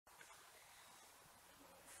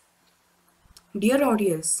Dear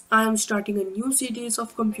audience, I am starting a new series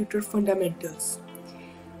of computer fundamentals.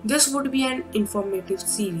 This would be an informative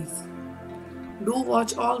series. Do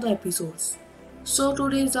watch all the episodes. So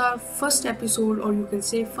today is our first episode, or you can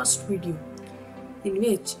say first video, in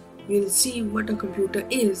which we'll see what a computer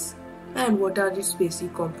is and what are its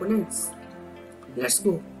basic components. Let's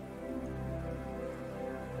go.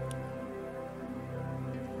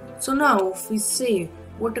 So now if we say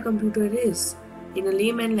what a computer is, in a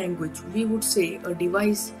layman language we would say a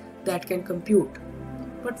device that can compute.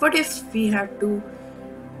 But what if we have to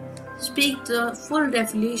speak the full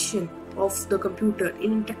definition of the computer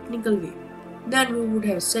in a technical way? Then we would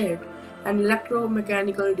have said an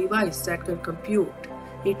electromechanical device that can compute.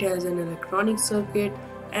 It has an electronic circuit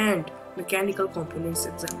and mechanical components,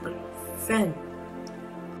 example fan.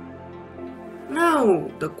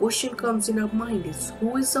 Now the question comes in our mind is,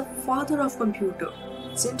 who is the father of computer,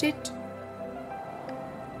 isn't it?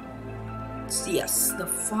 Yes, the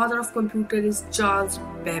father of computer is Charles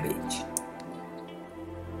Babbage.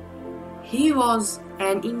 He was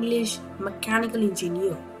an English mechanical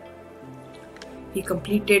engineer. He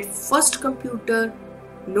completed first computer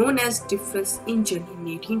known as difference engine in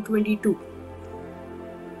 1822.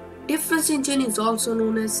 Difference engine is also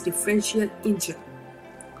known as differential engine.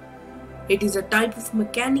 It is a type of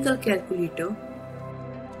mechanical calculator.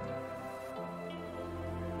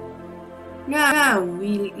 Now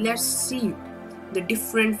let's see the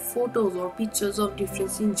different photos or pictures of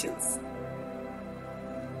difference engines.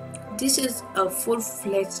 This is a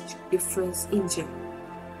full-fledged difference engine.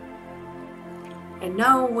 And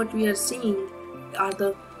now what we are seeing are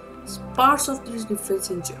the parts of this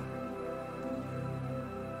difference engine.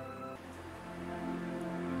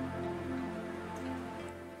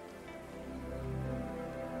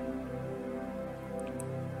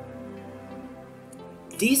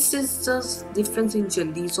 This is the difference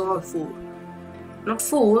engine. These are all four. Not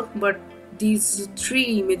four, but these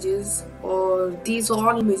three images, or these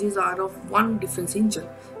all images are of one difference engine,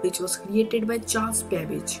 which was created by Charles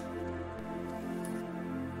Babbage.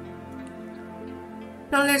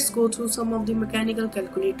 Now let's go through some of the mechanical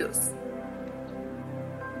calculators.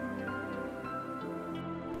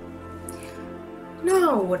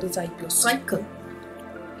 Now what is IPO cycle?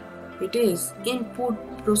 It is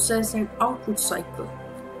input, process and output cycle.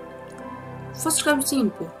 First comes the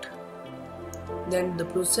input, then the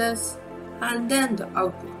process, and then the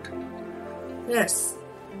output. Yes,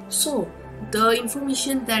 so the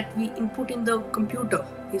information that we input in the computer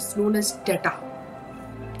is known as data.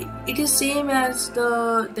 It is same as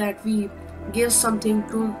that we give something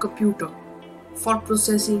to computer for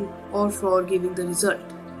processing or for giving the result.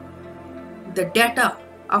 The data,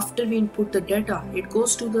 after we input the data, it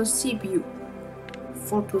goes to the CPU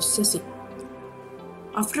for processing.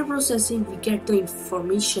 After processing, we get the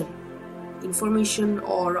information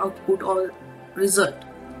or output or result.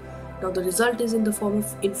 Now the result is in the form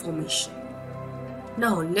of information.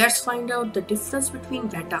 Now let's find out the difference between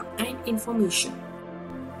data and information.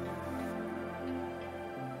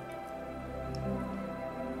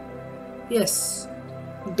 Yes,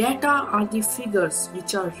 data are the figures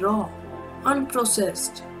which are raw,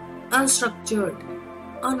 unprocessed, unstructured,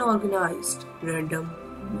 unorganized, random,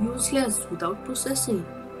 useless, without processing.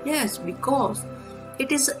 Yes, because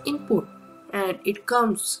it is input and it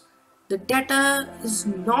comes. The data is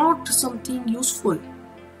not something useful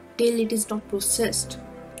till it is not processed.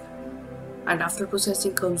 And after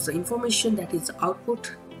processing comes the information, that is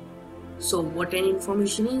output. So what an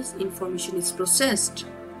information is? Information is processed,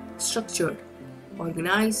 structured,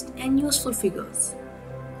 organized and useful figures.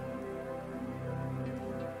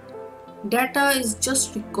 Data is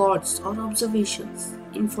just records or observations.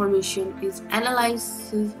 Information is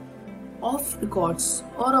analysis of records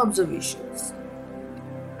or observations.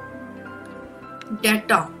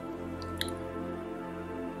 Data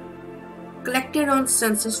collected on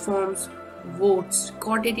census forms, votes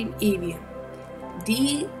recorded in AVM.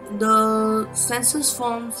 The census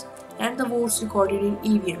forms and the votes recorded in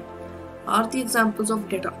EVM are the examples of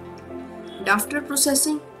data. And after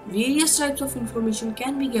processing, various types of information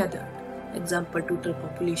can be gathered. Example, total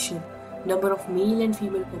population, number of male and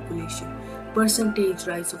female population, percentage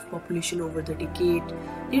rise of population over the decade,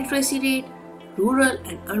 literacy rate, rural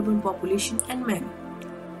and urban population, and many.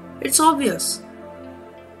 It's obvious.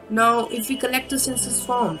 Now if we collect the census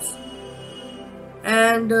forms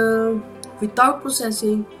and without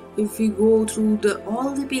processing, if we go through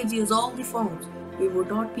all the pages, all the forms, we would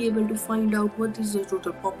not be able to find out what is the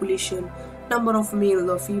total population, number of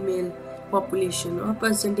male or female population, or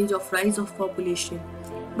percentage of rise of population.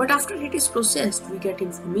 But after it is processed, we get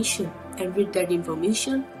information, and with that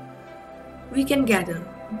information we can gather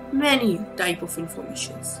many type of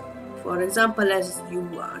informations. For example, as you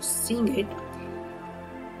are seeing it,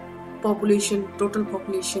 population, total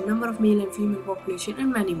population, number of male and female population,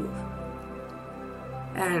 and many more.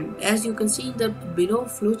 And as you can see in the below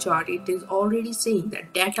flowchart, it is already saying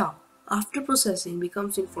that data after processing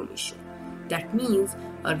becomes information. That means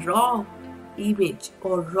a raw image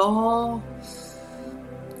or a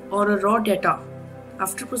raw data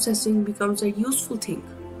after processing becomes a useful thing.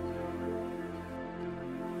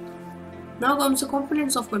 Now comes the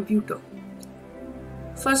components of computer.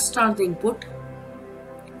 First are the input,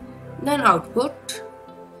 then output,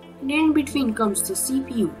 and in between comes the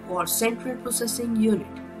CPU or central processing unit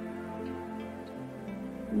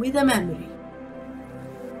with a memory.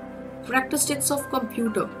 Characteristics of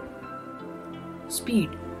computer: speed,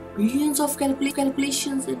 billions of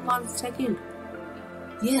calculations in 1 second.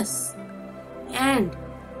 Yes, and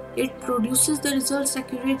it produces the results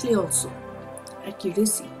accurately also.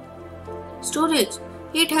 Accuracy. Storage,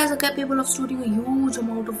 it has a capable of storing a huge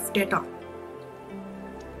amount of data.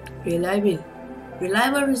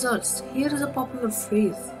 Reliable results. Here is a popular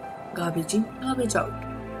phrase: garbage in, garbage out.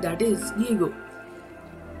 That is GIGO.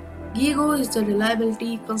 GIGO is the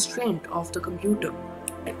reliability constraint of the computer.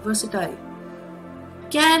 Versatile.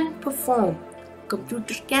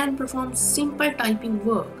 Computer can perform simple typing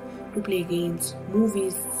work to play games,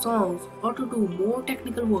 movies, songs, or to do more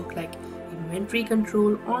technical work like inventory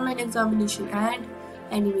control, online examination, and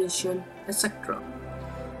animation, etc.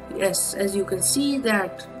 Yes, as you can see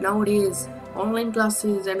that nowadays online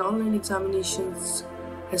classes and online examinations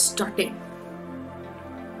has started.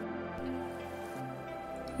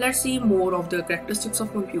 Let's see more of the characteristics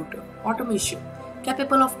of computer. Automation,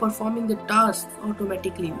 capable of performing the tasks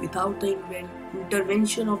automatically without the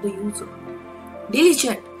intervention of the user.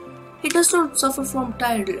 Diligent, it does not suffer from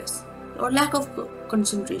tiredness or lack of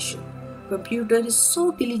concentration. Computer is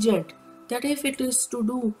so diligent that if it is to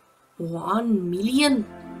do 1 million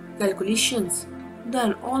calculations,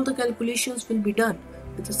 then all the calculations will be done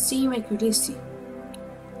with the same accuracy.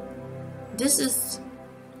 This is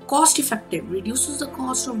cost effective, reduces the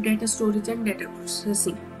cost of data storage and data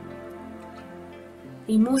processing.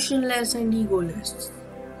 Emotionless and egoless.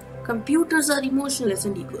 Computers are emotionless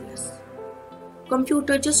and egoless.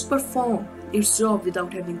 Computer just perform its job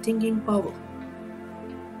without having thinking power.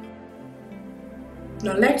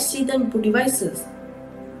 Now let's see the input devices.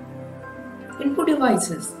 Input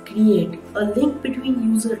devices create a link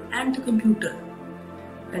between user and the computer,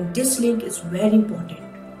 and this link is very important.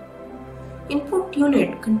 Input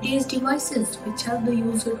unit contains devices which help the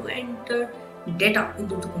user to enter data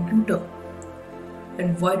into the computer.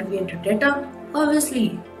 And why do we enter data?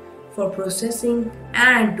 Obviously, for processing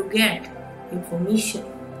and to get information.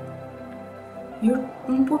 Your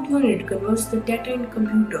input unit converts the data in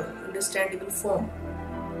computer understandable form.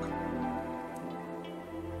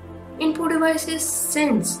 Input devices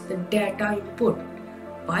sends the data input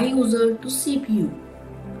by user to CPU,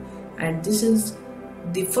 and this is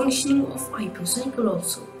the functioning of IPO cycle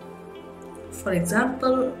also. For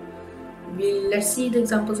example, let's see the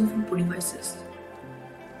examples of input devices.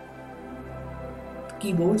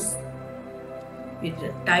 Keyboards, we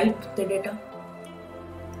type the data.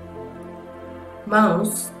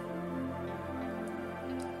 Mouse,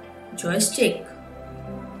 joystick,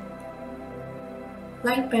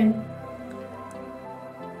 light pen,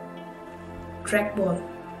 trackball,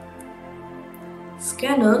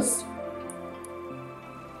 scanners,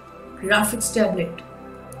 graphics tablet,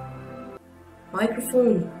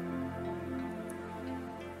 microphone,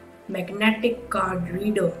 magnetic card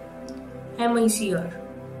reader, MICR,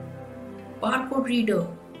 barcode reader,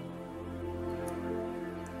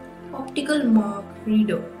 optical mark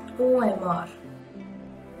reader, OMR.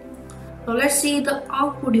 Now let's see the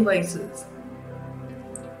output devices.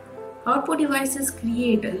 Output devices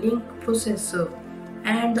create a link processor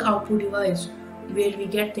and the output device where we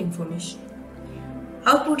get the information.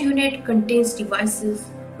 Output unit contains devices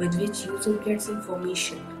with which user gets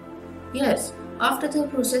information. Yes, after the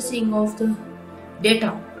processing of the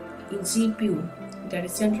data in CPU, that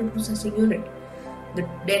is central processing unit, the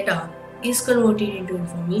data is converted into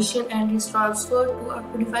information and is transferred to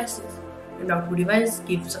output devices, and output device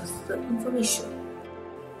gives us the information.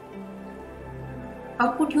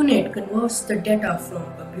 Output unit converts the data from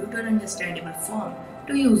computer understandable form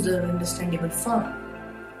to user understandable form.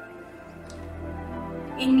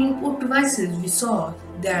 In input devices, we saw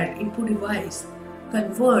that input device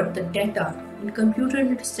convert the data in computer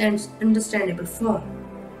understandable form.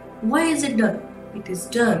 Why is it done? It is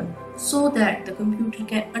done so that the computer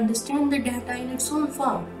can understand the data in its own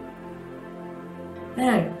form.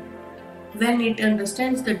 And when it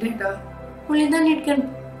understands the data, only then it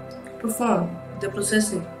can perform the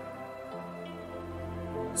processing.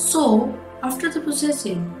 So after the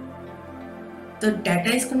processing, the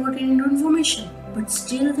data is converted into information, but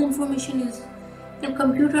still the information is in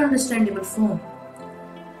computer understandable form.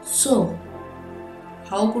 So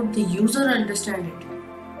how could the user understand it?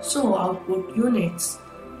 So output units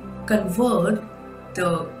convert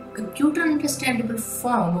the computer understandable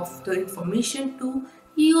form of the information to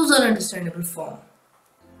user understandable form.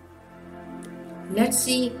 Let's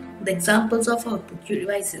see the examples of output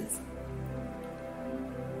devices.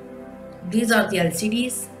 These are the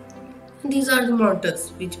LCDs. These are the monitors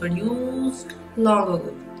which were used long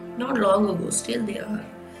ago. Not long ago, still they are,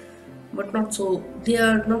 but they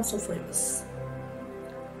are not so famous.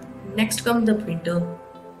 Next comes the printer,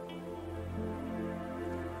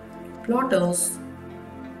 plotters,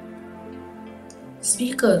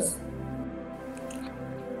 speakers.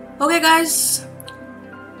 Okay guys,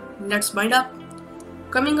 let's wind up.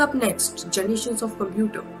 Coming up next, generations of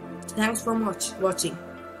computer. Thanks for watching,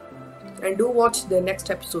 and do watch the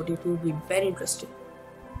next episode. It will be very interesting.